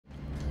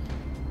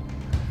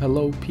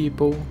Hello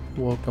people,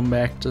 welcome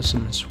back to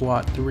some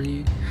SWAT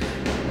 3,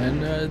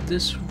 and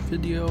this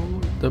video,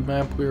 the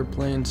map we're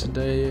playing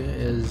today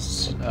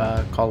is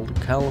called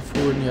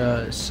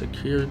California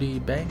Security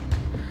Bank,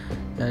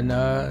 and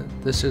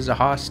this is a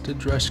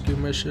hostage rescue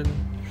mission.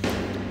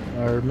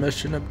 Our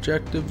mission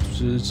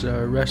objectives is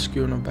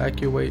rescue and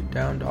evacuate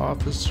downed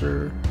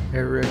officer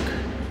Eric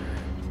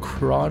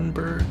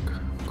Kronberg,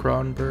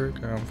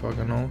 I don't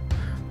fucking know.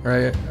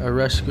 Alright,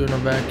 rescue and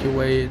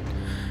evacuate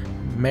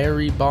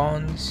Mary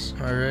Bonds,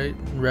 alright,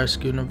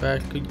 rescue and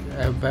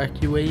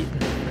evacuate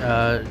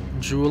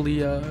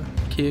Julia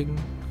King,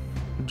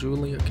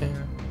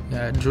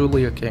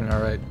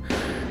 alright,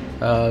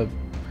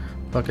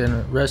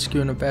 fucking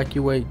rescue and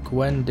evacuate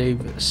Gwen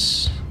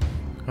Davis,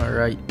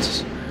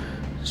 alright,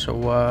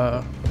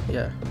 so,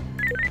 yeah,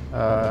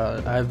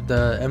 I have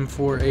the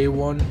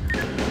M4A1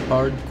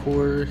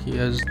 hardcore, he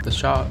has the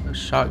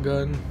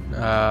shotgun,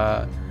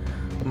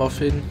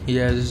 Muffin, he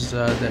has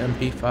the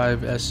MP5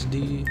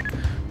 SD,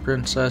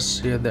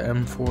 Princess, he had the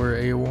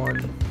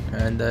M4A1,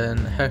 and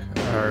then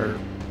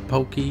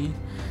Pokey,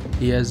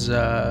 he has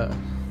the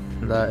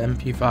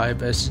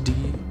MP5 SD.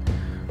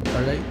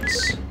 Alright,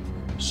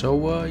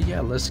 so yeah,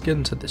 let's get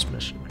into this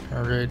mission.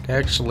 Alright,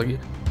 actually,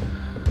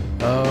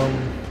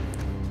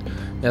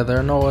 yeah, there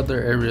are no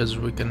other areas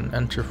we can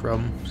enter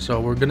from, so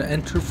we're gonna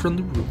enter from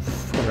the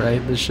roof.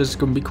 Alright, this shit's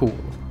gonna be cool.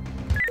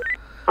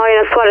 Oh,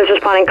 yeah, SWAT is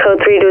responding code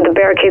 3 to the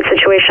barricade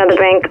situation at the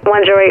bank,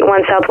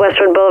 1081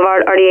 Southwestwood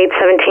Boulevard,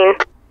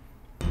 RD817.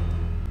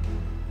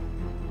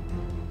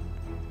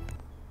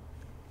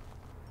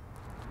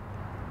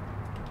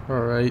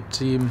 Alright,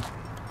 team.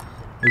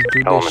 Let's do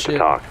this Element shit. to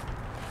talk.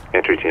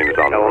 Entry team is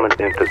on Element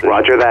the in position.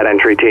 Roger that,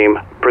 entry team.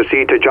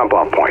 Proceed to jump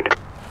off point.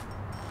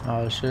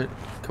 Oh shit.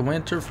 Can we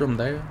enter from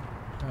there?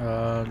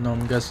 No,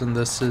 I'm guessing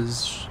this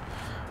is...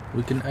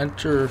 We can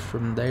enter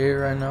from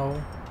there, I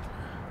know.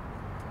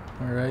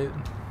 Alright.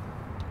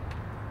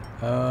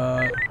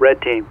 Red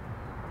team.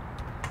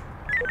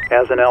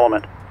 As an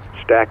element.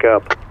 Stack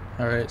up.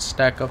 Alright,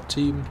 stack up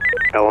team.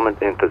 Element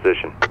in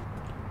position.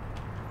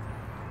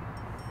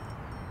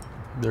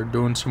 They're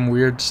doing some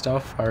weird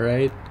stuff,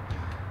 alright.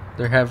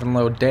 They're having a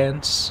little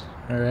dance,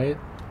 alright.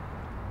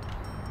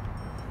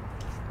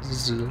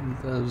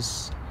 That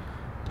was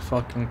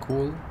fucking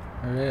cool.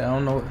 Alright, I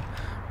don't know.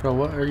 Bro,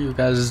 what are you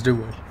guys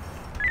doing?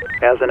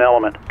 As an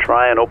element.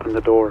 Try and open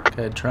the door.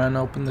 Okay, try and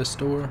open this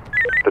door.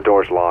 The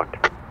door's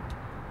locked.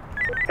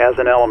 As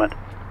an element.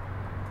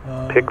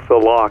 Pick the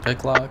lock.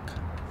 Pick lock.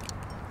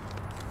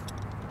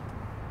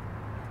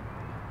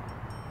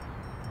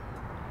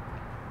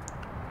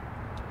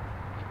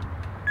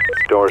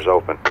 Door's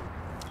open.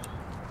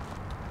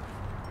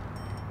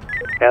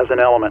 As an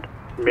element.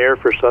 Mirror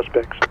for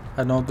suspects.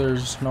 I know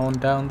there's no one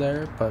down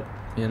there, but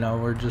you know,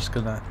 we're just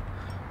gonna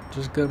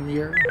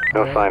mirror.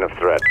 No Alright. sign of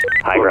threat.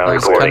 High ground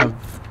That's reporting.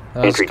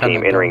 that was Entry kind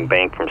team of entering dumb.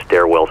 bank from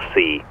stairwell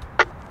C.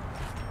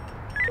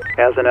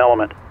 As an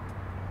element.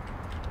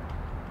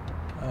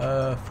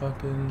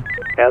 Fucking.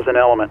 As an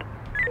element.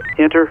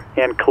 Enter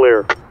and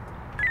clear.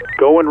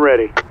 Go and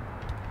ready.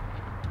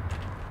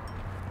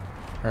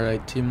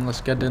 Alright, team, let's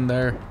get in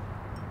there.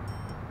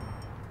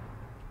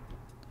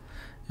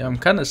 Yeah, I'm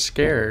kind of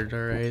scared,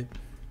 alright?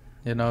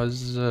 You know,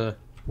 this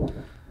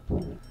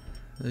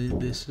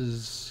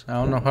is... I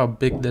don't know how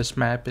big this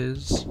map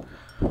is.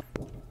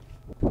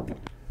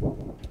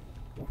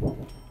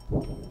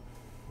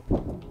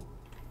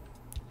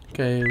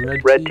 Okay,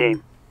 Red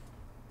team.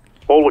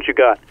 Hold what you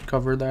got.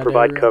 Cover that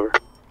Provide area. cover.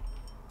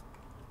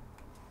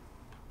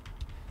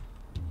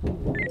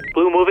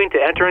 Blue moving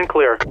to enter and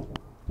clear.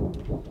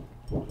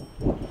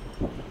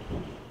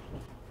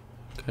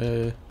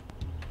 Okay.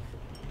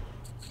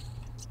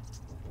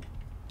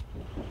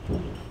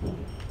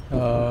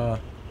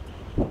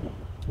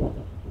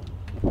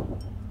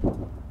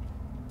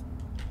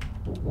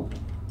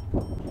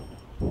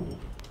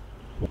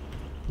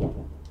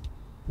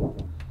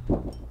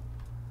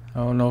 I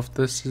don't know if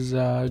this is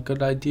a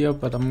good idea,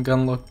 but I'm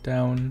gonna look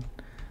down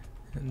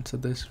into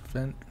this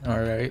vent.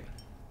 Alright.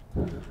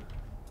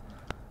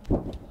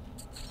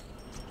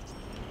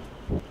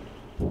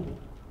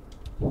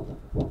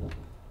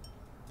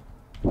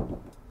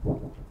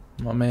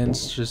 My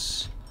man's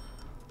just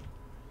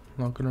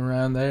looking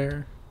around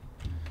there.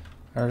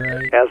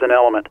 Alright. As an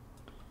element.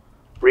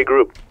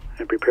 Regroup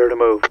and prepare to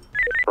move.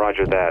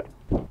 Roger that.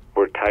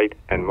 We're tight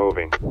and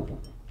moving.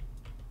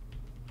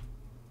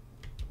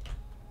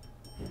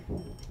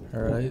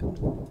 Alright.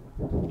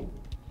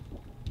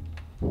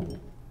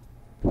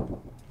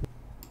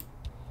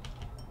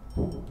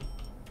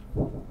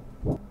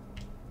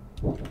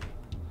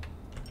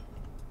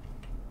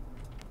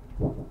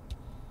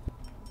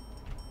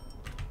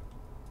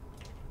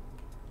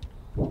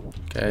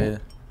 Okay,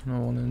 no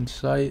one in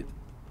sight.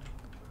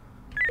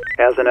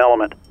 As an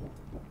element.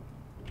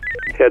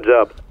 Heads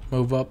up.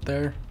 Move up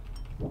there.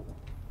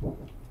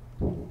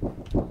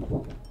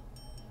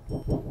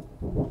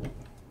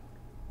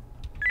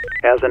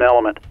 As an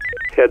element.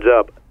 Heads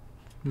up.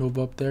 Move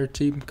up there,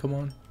 team. Come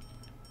on.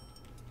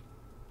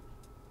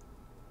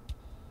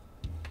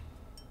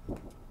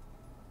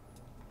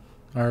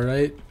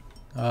 Alright.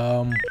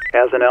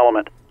 As an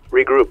element,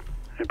 regroup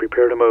and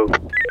prepare to move.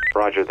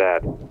 Roger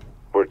that.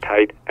 We're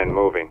tight and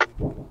moving.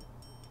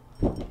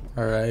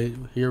 Alright,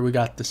 here we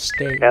got the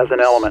stairs. As an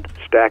element,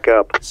 stack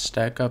up.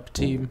 Stack up,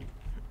 team.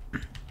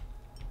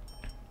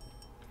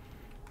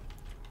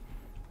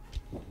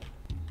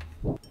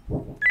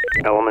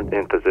 Element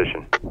in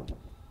position.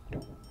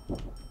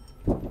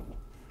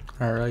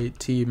 Alright,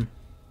 team.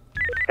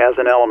 As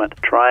an element,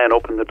 try and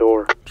open the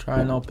door. Try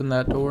and open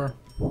that door.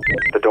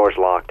 The door's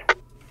locked.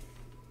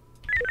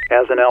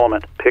 As an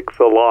element, pick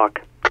the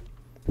lock.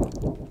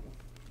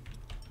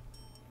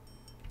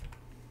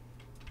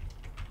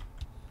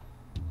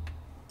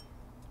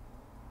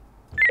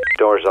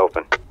 Door's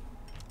open.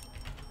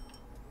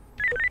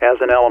 As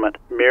an element,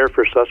 mirror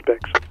for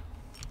suspects.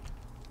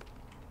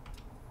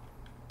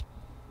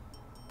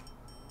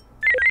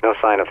 No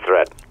sign of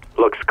threat.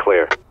 Looks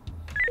clear.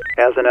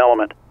 As an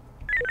element,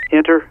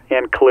 enter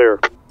and clear.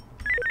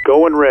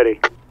 Go and ready.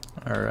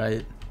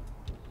 Alright.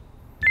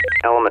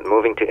 Element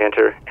moving to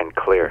enter and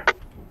clear.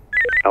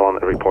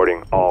 Element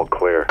reporting all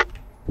clear.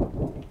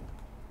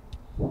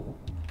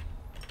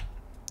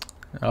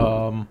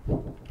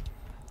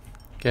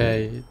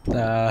 Okay,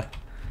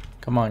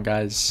 come on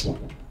guys.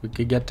 We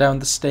could get down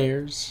the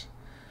stairs.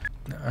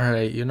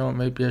 Alright, you know what,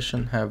 maybe I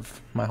shouldn't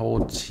have my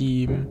whole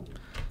team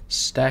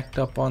stacked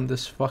up on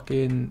this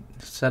fucking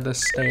set of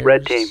stairs.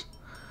 Red team.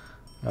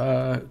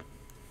 Hold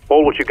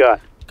what you got.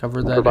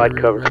 Cover that Provide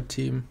area, cover. red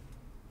team.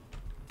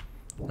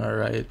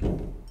 Alright.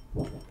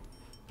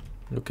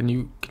 Can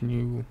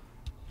you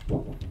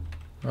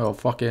oh,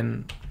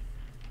 fucking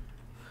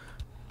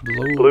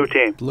Blue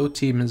team. Blue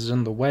team is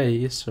in the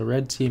way, so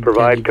red team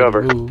Provide can't even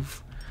cover.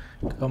 move.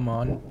 Come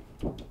on.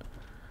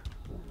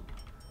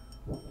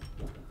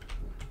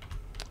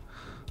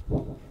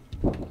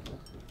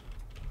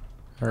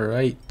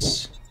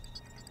 Alright.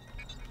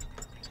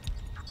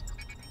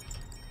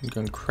 You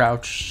can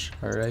crouch.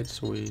 Alright,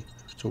 so we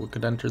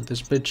could enter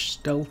this bitch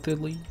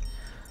stealthily.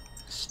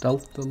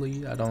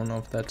 Stealthily. I don't know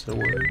if that's a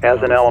word. As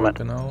I an don't element.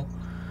 fucking know.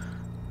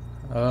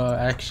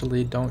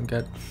 Actually don't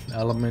get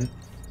element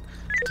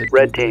to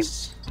Red do team.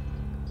 this.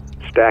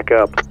 Stack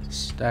up.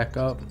 Stack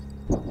up.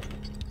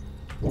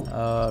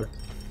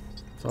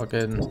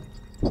 Fucking.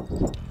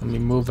 Let me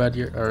move out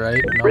here.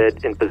 Alright. Nope.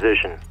 Red in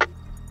position.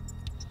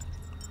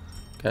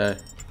 Okay.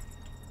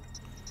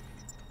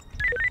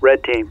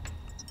 Red team,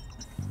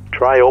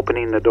 try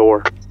opening the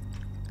door.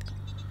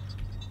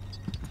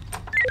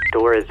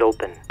 Door is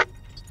open.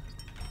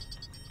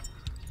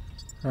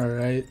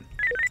 Alright.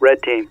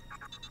 Red team,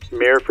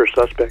 mirror for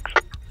suspects.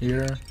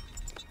 Here.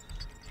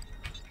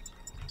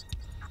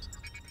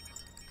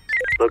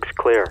 Looks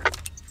clear.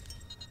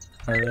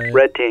 Alright.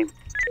 Red team,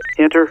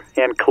 enter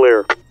and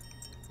clear.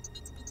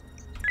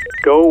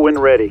 Go when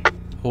ready.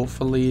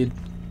 Hopefully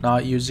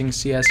not using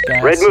CS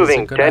gas. Red is a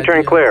moving good to enter and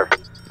idea. clear.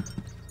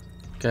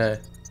 Okay.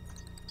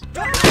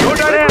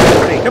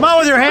 Come on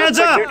with your hands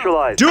up!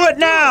 Neutralized. Do it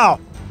now!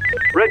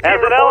 Red team As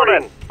an reporting.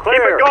 element, Clear.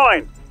 keep it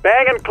going.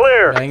 Bang and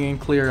clear. Bang and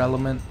clear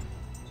element.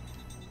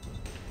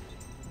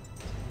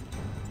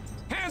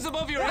 Hands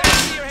above your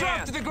head.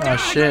 Drop to the ground. Oh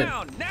shit.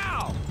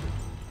 Now.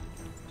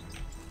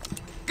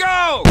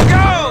 Go!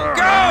 Go!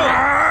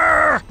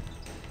 Go!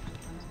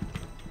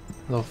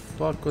 The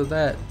fuck was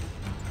that?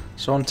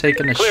 Someone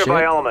taking a Clear shit?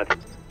 by element.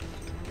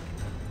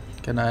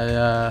 Can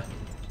I,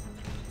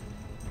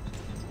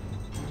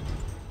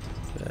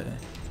 Okay.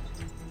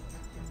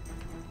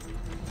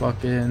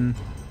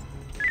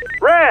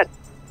 Red,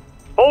 Fucking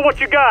hold what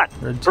you got.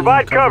 red team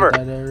Provide cover.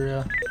 that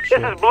area. This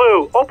Shit. is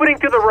blue, opening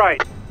to the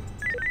right.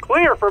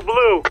 Clear for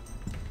blue.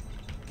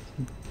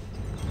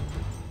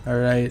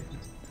 Alright.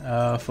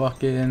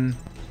 Fucking.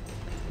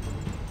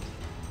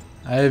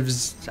 I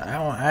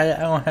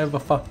don't have a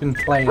fucking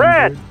plan.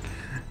 Red!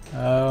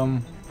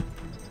 Dude.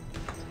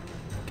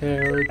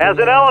 Okay. As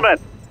an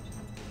element.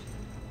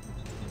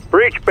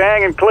 Breach,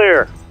 bang and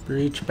clear.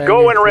 Breach, bang,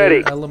 Go and and clear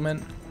ready.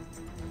 Element.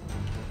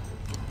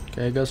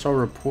 Okay, I guess I'll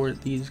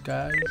report these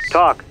guys.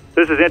 Talk.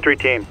 This is entry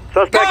team.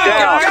 Suspect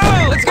down.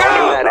 Go! Let's go!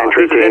 That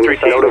entry This is entry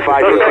team. team. Notify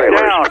for Suspect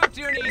trailers. down. Drop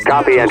to your knees.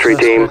 Copy entry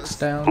team. Suspects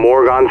down.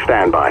 Morgue on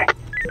standby.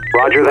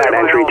 Roger that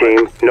entry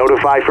team.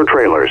 Notify for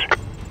trailers.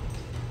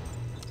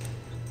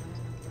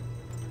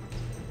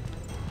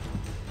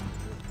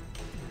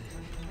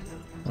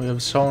 We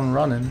have someone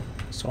running.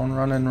 Someone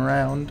running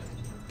around.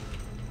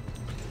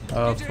 Get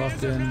your hands up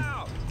Fucking.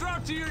 now.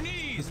 Drop to your Who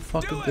knees. the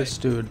fuck Do is it. this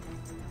dude?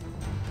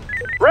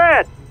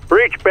 Red.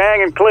 Breach,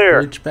 bang and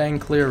clear. Breach, bang,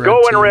 clear. Red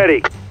Go team. and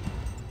ready.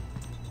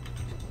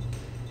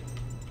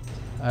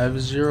 I have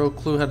zero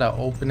clue how to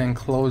open and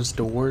close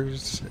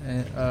doors.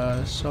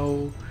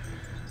 So,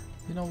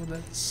 you know,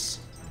 that's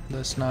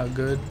not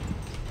good.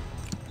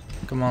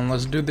 Come on,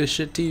 let's do this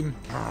shit, team.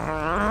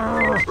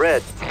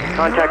 Red.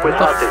 Contact with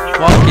hostage.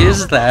 What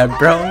is that,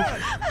 bro?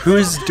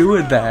 Who's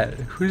doing that?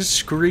 Who's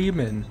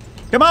screaming?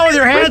 Come on with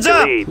your hands Red to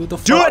up! lead. Who the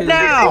Do fuck it is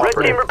now! Red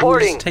team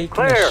reporting. Who's taking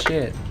Clear. a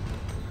shit?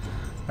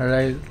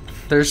 Alright,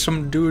 there's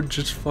some dude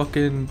just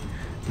fucking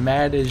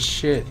mad as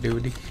shit,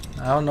 dude.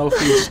 I don't know if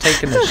he's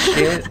taking a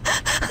shit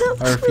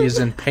Or if he's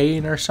in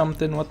pain or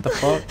something, what the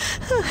fuck?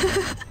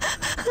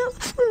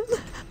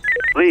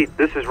 Lead,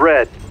 this is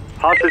Red.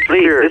 Hostage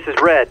secured. This is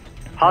Red.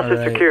 Hostage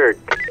Alright. secured.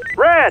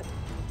 Red!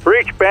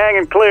 Breach, bang,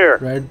 and clear.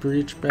 Red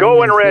breach, bang,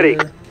 Go and ready.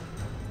 clear.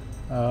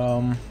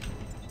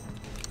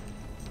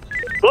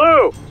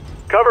 Blue!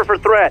 Cover for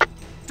threat.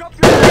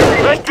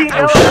 Red team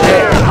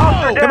elevator.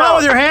 Officer Come down. on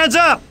with your hands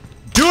up!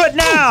 Do it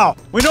now!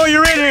 We know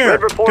you're in here!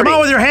 Red reporting. Come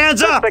on with your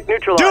hands up! Suspect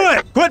neutralized. Do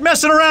it! Quit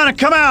messing around and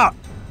come out!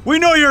 We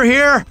know you're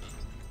here!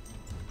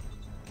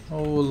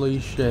 Holy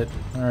shit.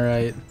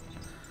 Alright.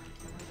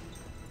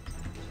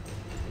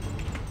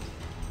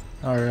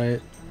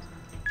 Alright.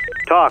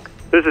 Talk.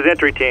 This is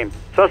entry team.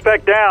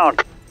 Suspect down.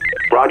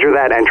 Roger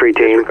that, entry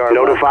team.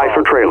 Notify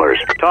for trailers.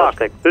 Talk.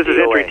 This is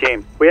entry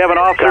team. We have an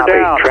officer Copy.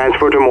 down.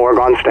 Transfer to morgue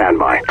on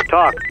standby.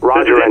 Talk.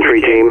 Roger, This is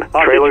entry team.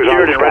 Hostage Trailers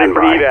secured on and ready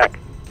for standby.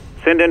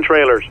 evac. Send in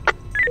trailers.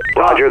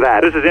 Roger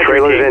that. This is entry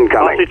Trailers team.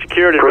 incoming. Hostage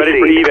secured and ready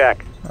Proceed. for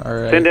evac.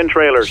 Alright. Send in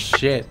trailers.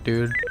 Shit,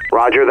 dude.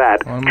 Roger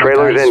that. One of my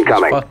Trailers guys was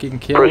incoming. fucking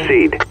killed.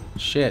 Proceed.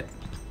 Shit.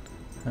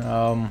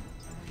 Got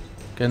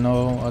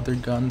no other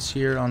guns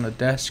here on the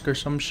desk or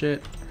some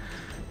shit.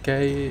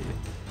 Okay.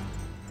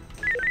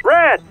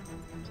 Red!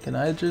 Can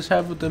I just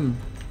have them?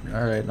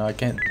 Alright, no, I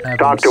can't have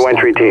Talk them to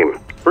entry stacked up. team.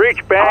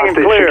 Breach, bang, and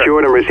Hostage clear.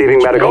 secured and receiving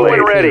medical Go aid.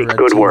 and ready. Red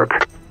Good team.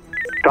 work.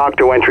 Talk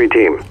to entry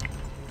team.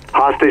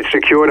 Hostage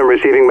secured and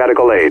receiving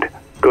medical aid.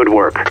 Good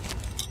work. Come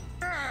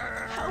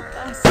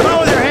on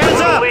with your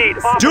hands up! Lead.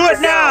 Do Officer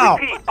it now!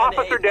 Repeat.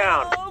 Officer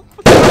down.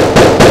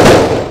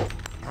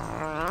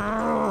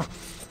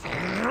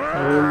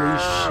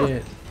 Holy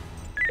shit.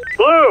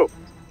 Blue!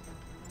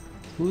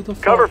 Who the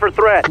fuck? Cover for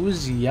threat.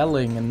 Who's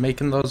yelling and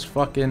making those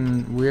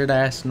fucking weird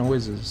ass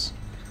noises?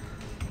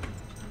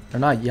 They're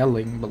not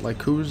yelling, but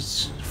like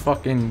who's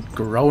fucking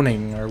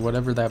groaning or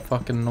whatever that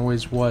fucking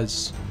noise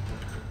was?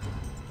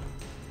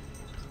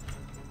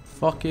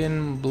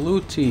 Fucking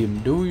blue team,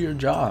 do your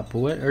job.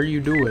 What are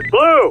you doing?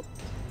 Blue!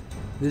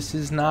 This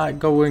is not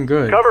going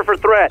good. Cover for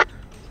threat.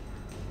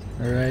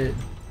 Alright.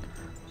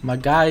 My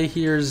guy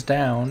here is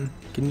down.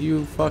 Can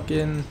you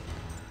fucking...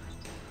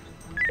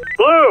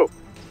 Blue!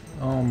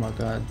 Oh my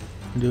god.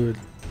 Dude.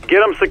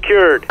 Get them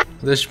secured.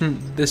 This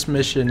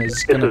mission is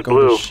This gonna is go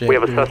Blue. to shit, We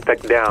have a dude.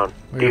 suspect down.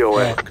 We're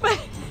DOA. fucked.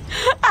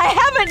 I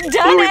haven't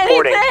done Blue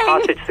reporting. anything.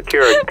 Hostage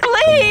secured.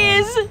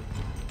 Please.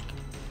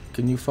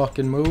 Can you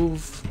fucking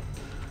move?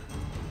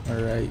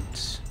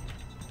 Alright.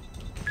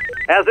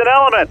 As an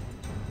element.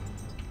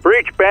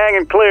 Breach, bang,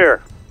 and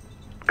clear.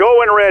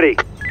 Go and ready.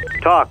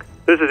 Talk.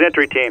 This is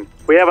entry team.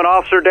 We have an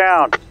officer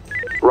down.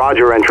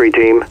 Roger, entry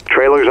team.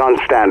 Trailers on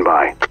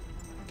standby.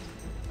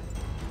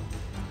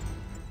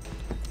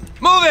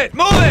 Move it!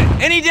 Move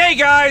it! Any day,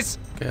 guys!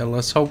 Okay,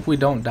 let's hope we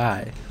don't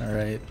die.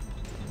 Alright.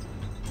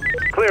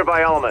 Clear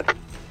by element.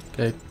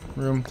 Okay,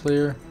 room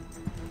clear.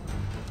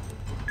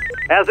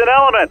 As an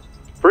element.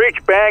 Breach,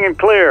 bang, and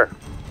clear.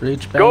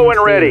 Breach bang Go and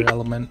clear, ready.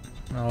 element.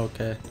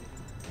 Okay.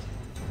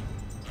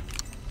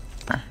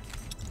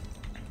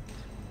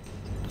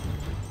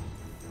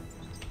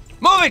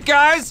 Move it,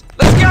 guys!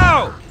 Let's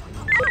go!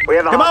 We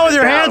have a Come on with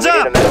your hands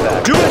hostage up! down. We need a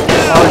medevac. Do it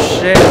now! Oh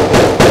shit!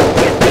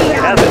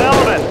 As an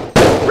element.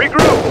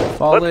 Regroup.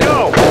 Fall Let's in,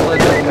 go. fall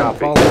in, element,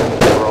 fall in.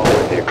 We're all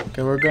with you.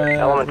 Okay, we're gonna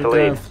Element to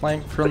lead.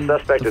 flank from The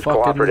suspect the is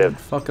cooperative.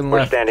 fucking We're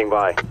left. standing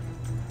by.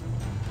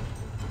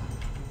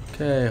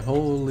 Okay,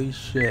 holy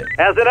shit.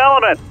 As an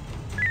element.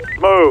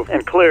 Move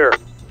and clear.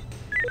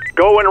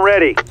 Go and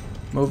ready.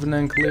 Moving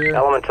in clear.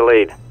 Element to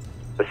lead.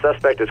 The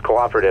suspect is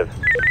cooperative.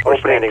 We're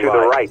standing to by.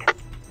 the right.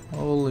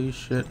 Holy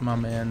shit, my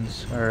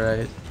mans.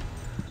 Alright.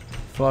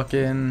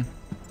 Fucking...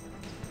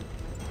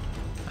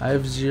 I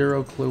have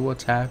zero clue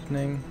what's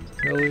happening.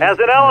 Really? As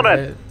an element.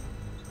 Alright.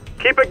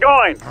 Keep it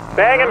going.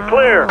 Bang and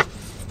clear.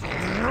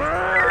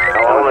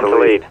 Element to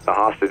lead. The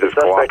hostage The is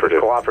suspect is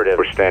cooperative.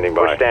 We're standing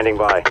by. We're standing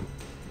by.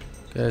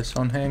 Okay,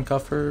 so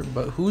handcuff her.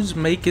 But who's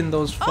making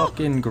those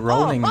fucking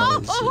groaning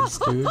noises,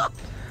 dude?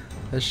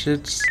 That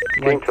shit's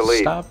Team like, to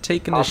lead. stop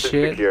taking a Hostage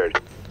shit. secured.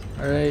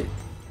 Alright.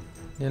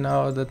 You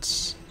know,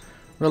 that's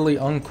really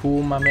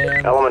uncool, my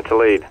man. Element to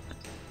lead.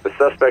 The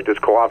suspect is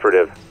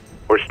cooperative.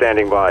 We're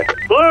standing by.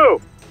 Blue.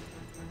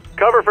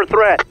 Cover for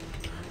threat.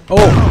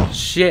 Oh,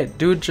 shit.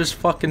 Dude just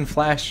fucking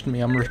flashed me.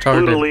 I'm Blue to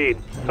retarded. lead.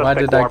 Why Suspect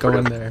did I go in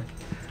cooperative. there?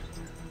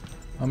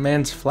 My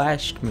man's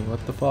flashed me.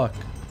 What the fuck?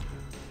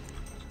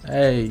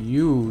 Hey,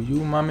 you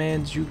my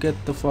mans, you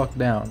get the fuck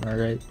down,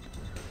 alright?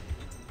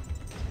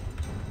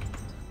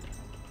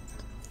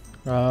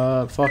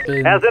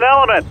 Fucking... As an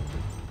element.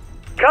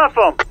 Cuff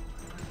him.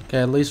 Okay,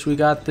 at least we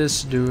got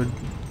this dude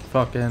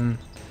fucking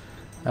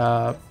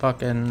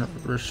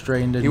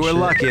restrained and You were shit.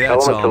 lucky,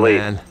 that's Element all, to lead.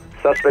 man.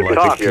 Suspect is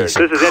Lucky secured. piece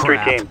This is entry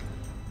crap. team.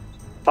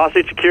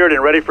 Hostage secured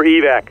and ready for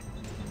evac.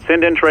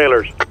 Send in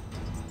trailers.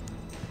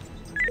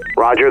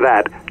 Roger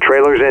that.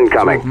 Trailers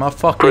incoming. Dude, my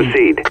fucking...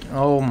 Proceed.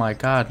 Oh my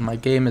god, my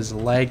game is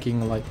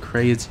lagging like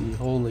crazy.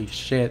 Holy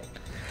shit.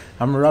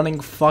 I'm running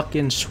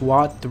fucking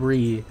SWAT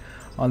 3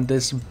 on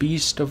this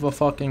beast of a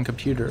fucking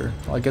computer.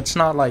 Like, it's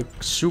not like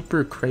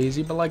super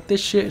crazy, but like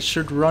this shit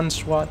should run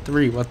SWAT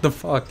 3. What the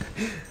fuck?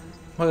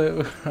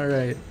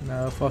 Alright,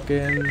 now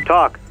fucking...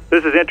 Talk.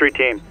 This is entry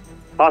team.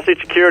 Hostage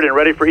secured and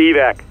ready for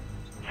evac.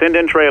 Send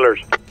in trailers.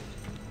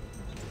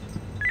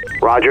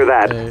 Roger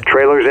that. Okay.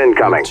 Trailers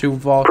incoming. 2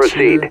 vaults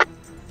Proceed. here.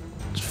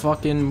 Just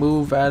fucking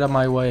move out of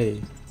my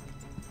way.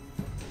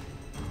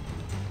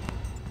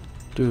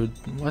 Dude,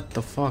 what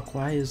the fuck?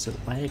 Why is it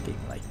lagging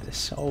like this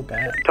so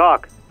bad?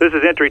 Talk. This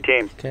is entry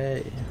team.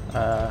 Okay,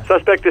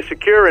 Suspect is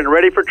secure and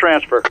ready for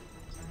transfer.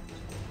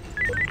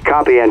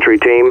 Copy, entry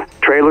team.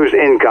 Trailers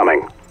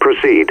incoming.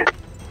 Proceed.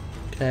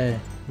 okay.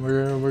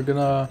 We're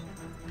gonna...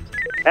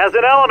 As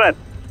an element.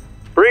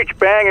 Breach,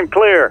 bang, and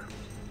clear.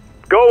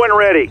 Go and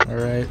ready.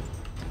 Alright.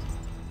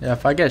 Yeah,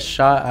 if I get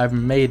shot, I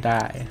may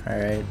die,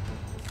 alright?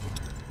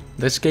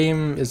 This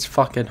game is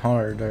fucking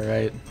hard,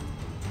 alright?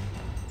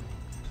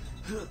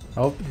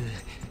 Oh.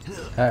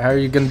 How are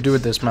you gonna do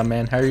this, my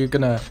man? How are you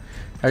gonna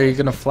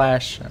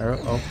flash?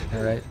 Oh,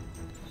 alright.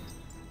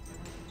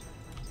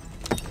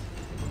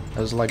 That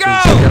was like his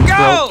skin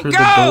broke through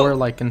the door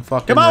like in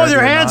fucking... Come on with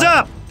your Ready or hands Not.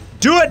 up!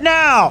 Do it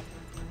now!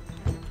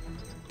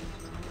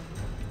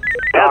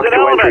 Talk an to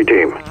entry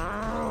element.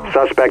 team.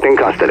 Suspect in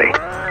custody.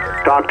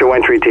 Talk to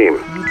entry team.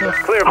 Who the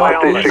Clear by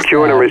fuck element. is Hostage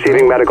secured that, and receiving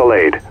bro? medical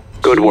aid.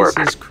 Good work.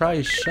 Jesus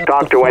Christ, shut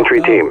Talk the to fuck entry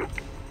up. team.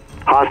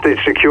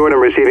 Hostage secured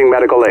and receiving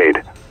medical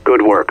aid.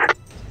 Good work.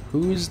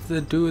 Who's the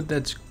dude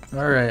that's...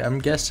 Alright, I'm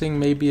guessing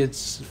maybe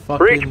it's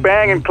fucking... Breach,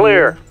 bang, and in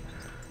clear. here.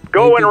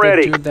 Go Maybe and the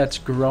ready. dude that's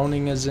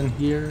groaning is in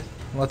here.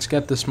 Let's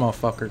get this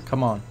motherfucker.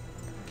 Come on.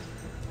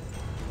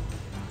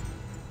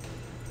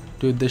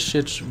 Dude, this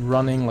shit's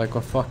running like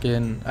a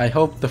fucking... I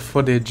hope the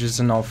footage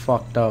isn't all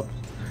fucked up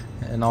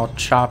and all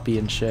choppy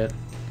and shit.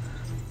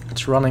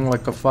 It's running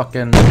like a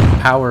fucking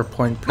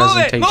PowerPoint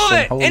presentation. Move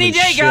it! Holy Any day,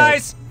 shit.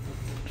 guys!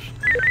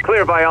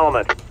 Clear by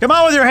element. Come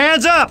on with your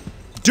hands up!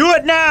 Do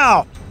it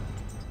now!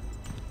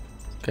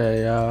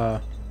 Okay,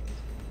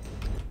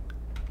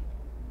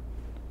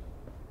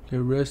 get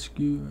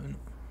rescue.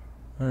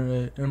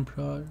 Alright,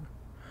 improv.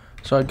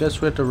 So I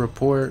guess we have to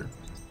report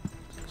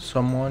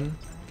someone.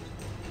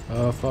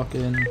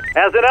 Fucking...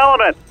 As an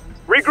element.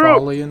 Regroup.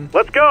 Falling.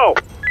 Let's go.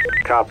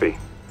 Copy.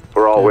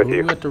 We're all Yeah, with who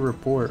you. we have to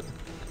report?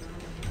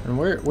 And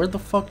where the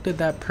fuck did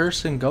that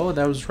person go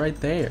that was right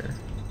there?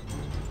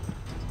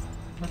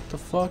 What the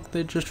fuck?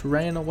 They just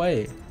ran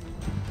away.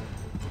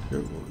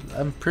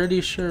 I'm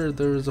pretty sure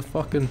there was a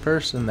fucking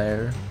person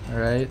there,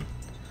 alright?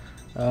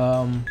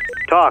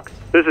 Talk.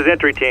 This is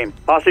entry team.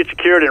 Hostage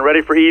secured and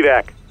ready for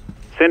evac.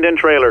 Send in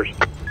trailers.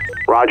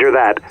 Roger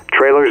that.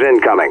 Trailers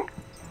incoming.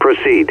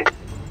 Proceed.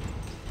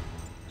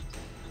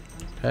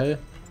 Okay.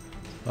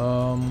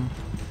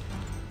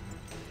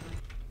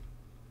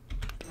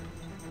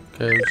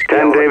 Okay,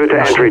 10 David to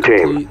entry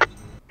team. complete.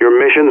 Your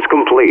mission's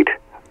complete.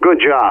 Good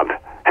job.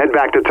 Head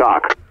back to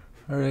talk.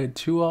 Alright,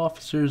 2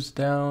 officers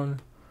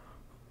down.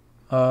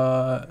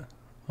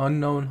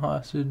 Unknown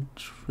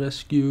hostage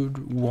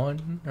rescued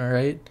 1.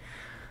 Alright.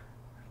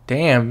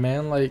 Damn,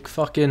 man, like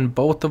fucking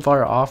both of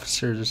our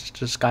officers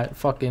just got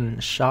fucking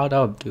shot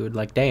up, dude.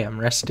 Like, damn,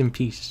 rest in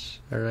peace.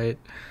 Alright.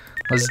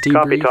 Let's debrief.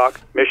 Copy,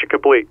 talk. Mission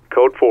complete.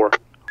 Code 4. Put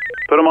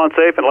them on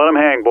safe and let them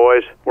hang,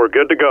 boys. We're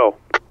good to go.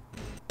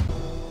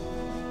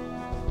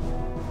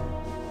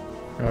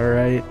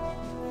 Alright.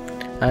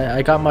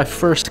 I got my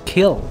first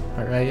kill.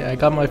 Alright. I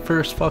got my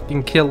first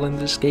fucking kill in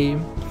this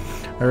game.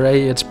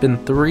 Alright. It's been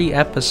 3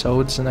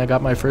 episodes and I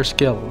got my first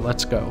kill.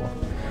 Let's go.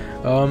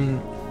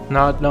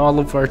 Not all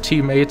of our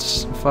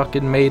teammates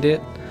fucking made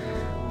it.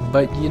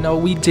 But you know,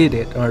 we did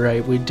it.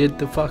 Alright. We did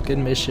the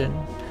fucking mission.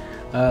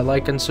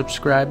 Like and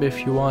subscribe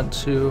if you want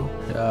to.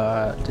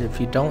 If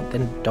you don't,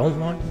 then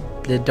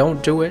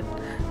don't do it.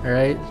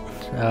 Alright.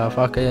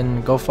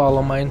 Fucking go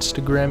follow my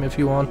Instagram if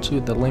you want to.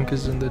 The link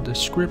is in the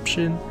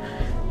description.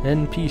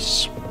 And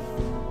peace.